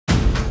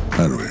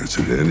I don't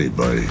answer to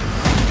anybody.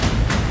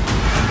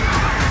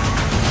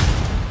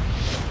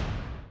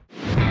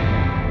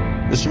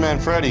 Mr.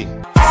 Manfredi.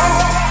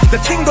 The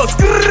ting goes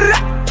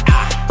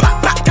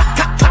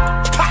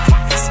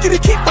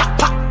skitty keep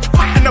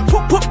and the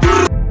poop poop.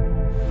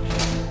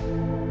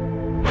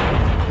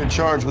 You're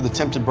charged with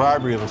attempted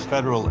bribery of a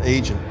federal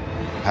agent.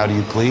 How do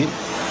you plead?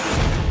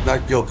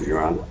 Not guilty,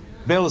 Your Honor.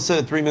 Bail is set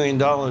at $3 million.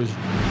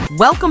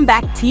 Welcome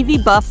back,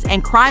 TV buffs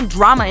and crime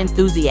drama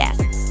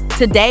enthusiasts.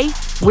 Today,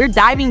 we're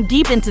diving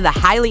deep into the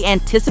highly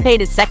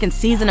anticipated second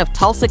season of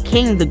Tulsa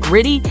King, the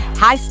gritty,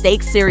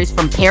 high-stakes series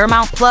from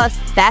Paramount Plus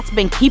that's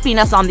been keeping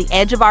us on the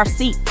edge of our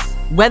seats.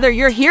 Whether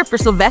you're here for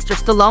Sylvester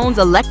Stallone's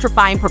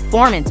electrifying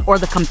performance or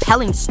the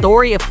compelling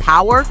story of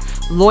power,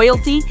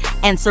 loyalty,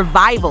 and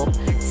survival,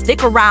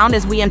 stick around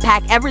as we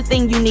unpack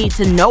everything you need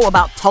to know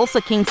about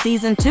Tulsa King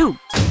Season 2.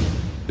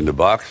 In the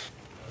box?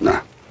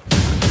 Nah.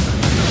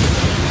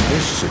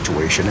 This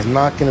situation is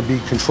not going to be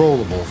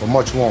controllable for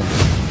much longer.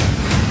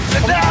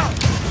 Sit down!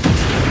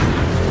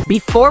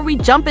 Before we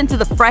jump into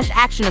the fresh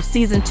action of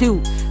Season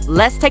 2,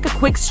 let's take a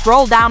quick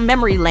stroll down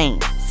memory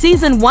lane.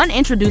 Season 1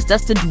 introduced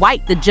us to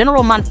Dwight, the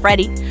General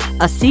Manfredi,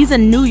 a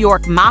seasoned New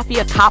York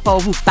mafia capo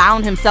who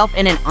found himself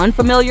in an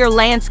unfamiliar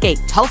landscape,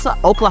 Tulsa,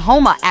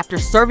 Oklahoma, after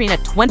serving a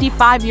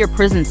 25-year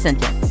prison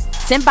sentence.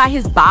 Sent by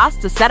his boss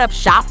to set up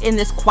shop in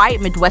this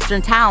quiet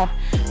Midwestern town,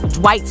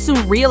 Dwight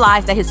soon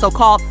realized that his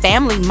so-called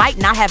family might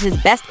not have his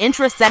best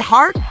interests at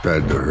heart.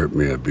 Tried to hurt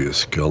me, I'd be a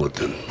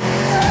skeleton.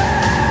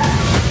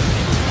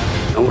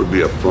 I want to be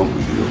upfront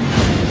with you.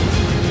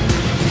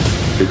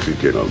 It could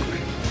get ugly.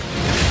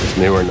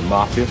 They were in the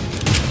mafia.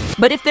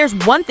 But if there's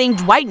one thing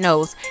Dwight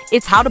knows,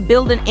 it's how to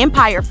build an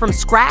empire from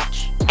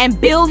scratch. And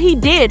build he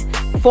did,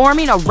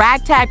 forming a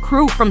ragtag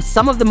crew from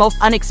some of the most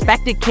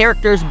unexpected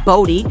characters: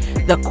 Bodie,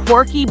 the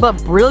quirky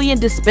but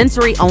brilliant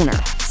dispensary owner;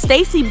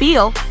 Stacy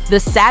Beal, the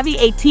savvy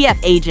ATF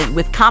agent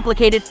with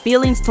complicated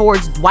feelings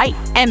towards Dwight;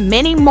 and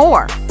many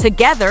more.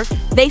 Together,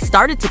 they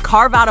started to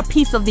carve out a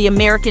piece of the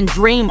American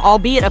dream,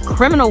 albeit a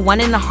criminal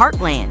one in the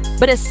heartland.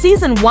 But as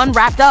Season 1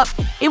 wrapped up,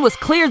 it was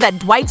clear that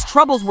Dwight's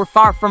troubles were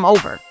far from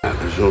over.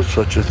 There's no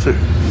such a thing.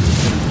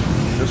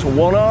 Is this a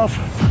one-off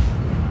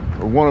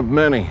or one of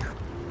many?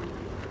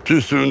 Too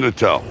soon to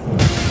tell.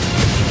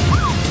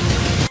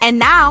 And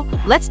now,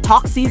 let's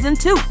talk Season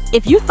 2.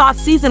 If you thought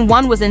Season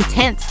 1 was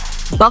intense,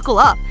 buckle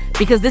up,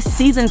 because this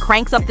season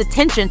cranks up the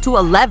tension to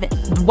 11.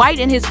 Dwight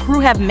and his crew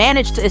have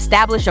managed to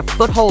establish a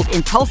foothold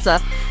in Tulsa,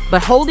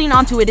 but holding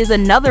onto it is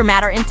another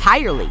matter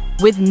entirely.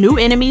 With new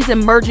enemies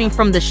emerging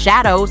from the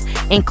shadows,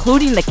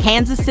 including the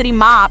Kansas City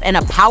mob and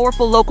a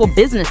powerful local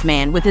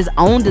businessman with his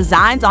own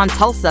designs on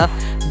Tulsa,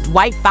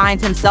 Dwight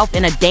finds himself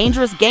in a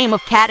dangerous game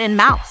of cat and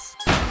mouse.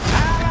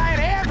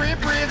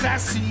 I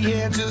see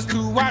here just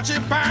to watch it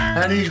burn.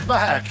 And he's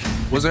back.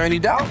 Was there any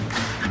doubt?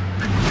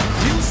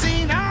 You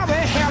seen all the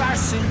hell I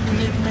seen,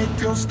 it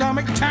make your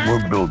stomach turn.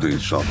 We're building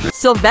something.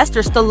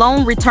 Sylvester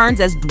Stallone returns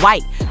as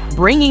Dwight,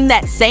 bringing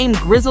that same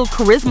grizzled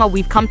charisma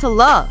we've come to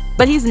love.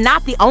 But he's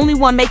not the only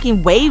one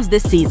making waves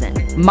this season.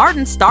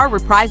 Starr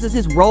reprises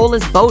his role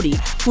as Bodie,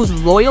 whose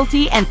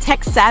loyalty and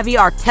tech savvy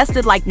are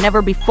tested like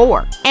never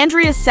before.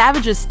 Andrea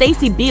Savage's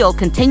Stacy Beal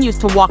continues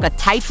to walk a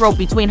tightrope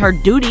between her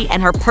duty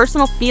and her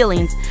personal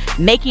feelings,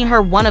 making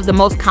her one of the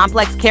most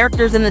complex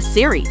characters in the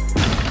series.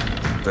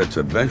 That's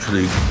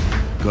eventually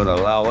gonna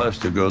allow us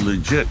to go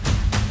legit.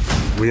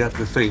 We have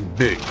to think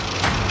big.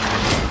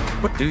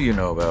 What do you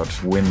know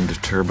about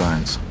wind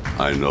turbines?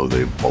 I know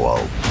they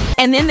blow.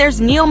 And then there's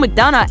Neal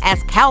McDonough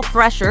as Cal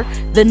Thresher,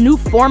 the new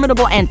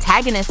formidable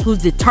antagonist who's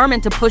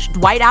determined to push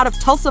Dwight out of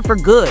Tulsa for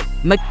good.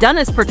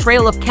 McDonough's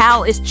portrayal of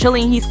Cal is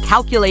chilling. He's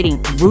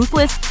calculating,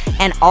 ruthless,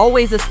 and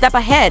always a step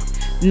ahead,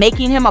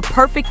 making him a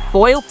perfect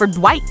foil for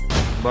Dwight.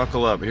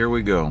 Buckle up, here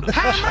we go. This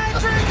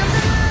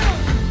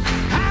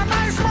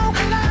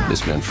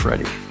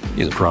Manfredi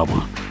is a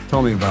problem.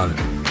 Tell me about it.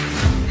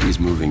 He's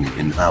moving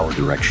in our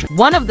direction.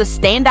 One of the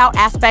standout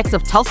aspects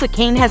of Tulsa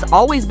King has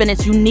always been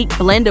its unique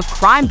blend of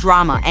crime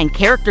drama and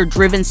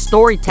character-driven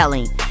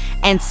storytelling.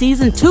 And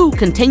Season 2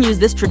 continues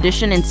this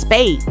tradition in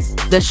spades.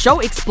 The show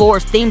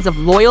explores themes of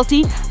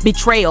loyalty,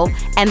 betrayal,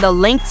 and the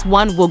lengths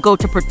one will go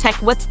to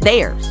protect what's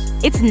theirs.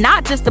 It's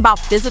not just about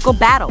physical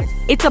battles.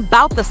 It's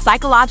about the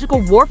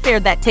psychological warfare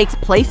that takes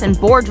place in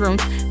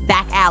boardrooms,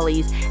 back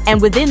alleys,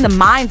 and within the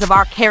minds of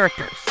our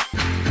characters.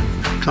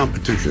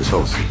 Competition's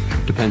healthy.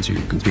 Depends who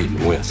you're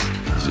competing with.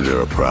 Is there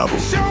a problem?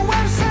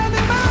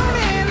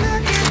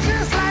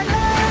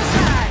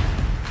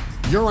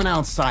 You're an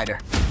outsider.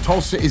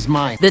 Tulsa is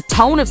mine. The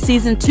tone of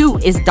Season 2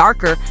 is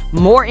darker,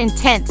 more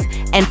intense,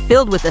 and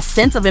filled with a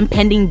sense of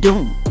impending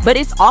doom. But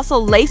it's also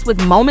laced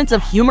with moments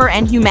of humor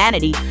and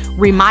humanity,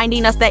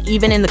 reminding us that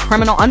even in the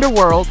criminal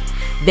underworld,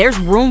 there's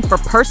room for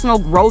personal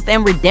growth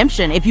and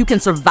redemption if you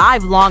can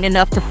survive long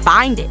enough to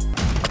find it.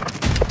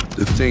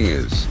 The thing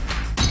is,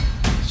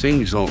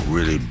 things don't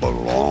really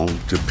belong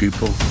to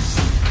people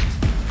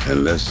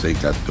unless they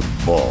got the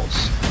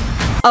balls.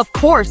 Of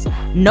course,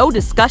 no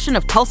discussion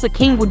of Tulsa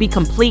King would be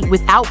complete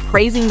without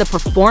praising the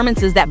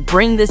performances that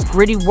bring this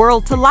gritty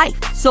world to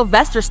life.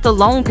 Sylvester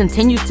Stallone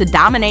continues to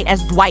dominate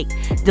as Dwight,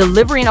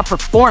 delivering a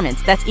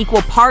performance that's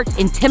equal parts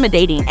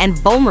intimidating and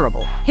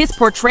vulnerable. His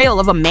portrayal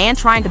of a man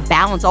trying to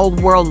balance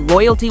old world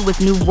loyalty with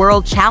new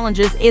world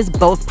challenges is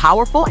both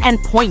powerful and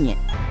poignant.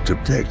 To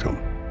protect him.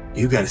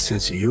 You got a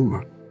sense of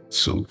humor.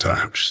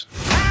 Sometimes.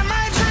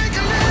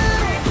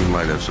 We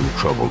might have some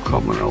trouble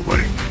coming our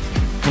way.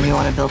 If you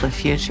want to build a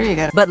future, you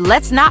gotta... But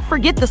let's not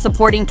forget the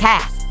supporting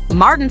cast.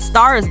 Martin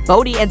Starr as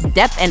Bodhi adds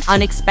depth and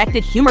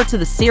unexpected humor to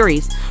the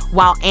series,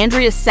 while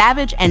Andrea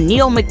Savage and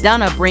Neal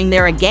McDonough bring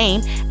their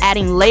A-game,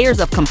 adding layers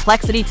of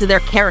complexity to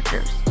their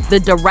characters. The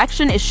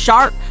direction is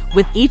sharp,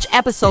 with each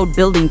episode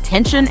building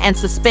tension and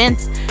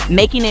suspense,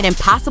 making it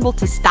impossible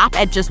to stop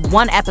at just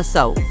one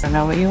episode. I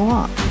know what you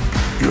want.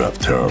 You have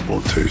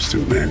terrible taste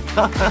in men.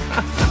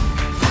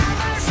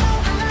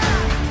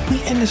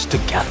 We in this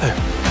together.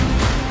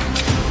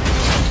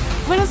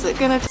 When is it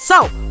gonna...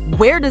 So,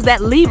 where does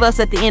that leave us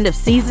at the end of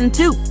season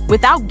 2?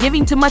 Without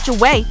giving too much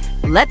away,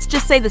 let's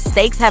just say the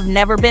stakes have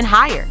never been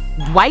higher.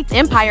 Dwight's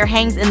empire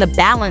hangs in the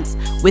balance,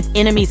 with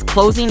enemies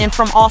closing in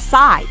from all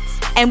sides.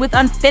 And with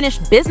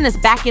unfinished business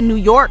back in New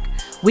York,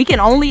 we can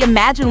only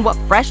imagine what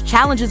fresh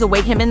challenges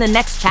await him in the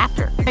next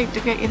chapter. I need to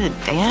get you to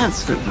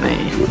dance with me.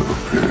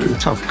 Man,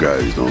 tough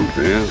guys don't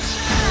dance.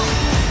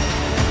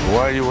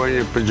 Why are you wearing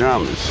your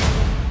pajamas?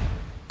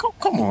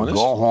 Come on.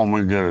 Go home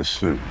and get a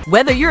suit.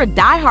 Whether you're a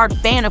diehard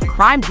fan of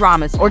crime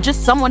dramas or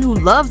just someone who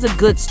loves a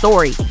good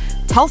story,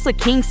 Tulsa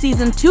King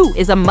Season 2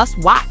 is a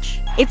must-watch.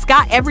 It's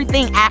got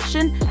everything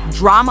action,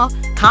 drama,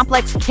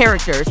 complex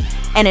characters,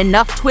 and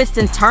enough twists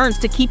and turns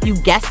to keep you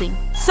guessing.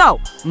 So,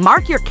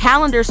 mark your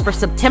calendars for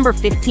September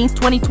 15th,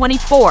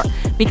 2024,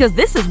 because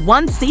this is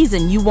one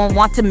season you won't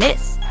want to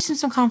miss.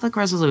 Some conflict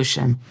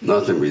resolution.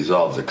 Nothing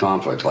resolves a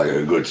conflict like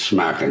a good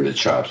smack in the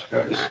chops,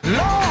 guys.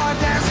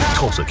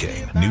 Tulsa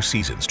King, new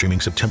season streaming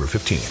September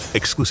 15th,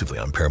 exclusively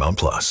on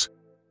Paramount+.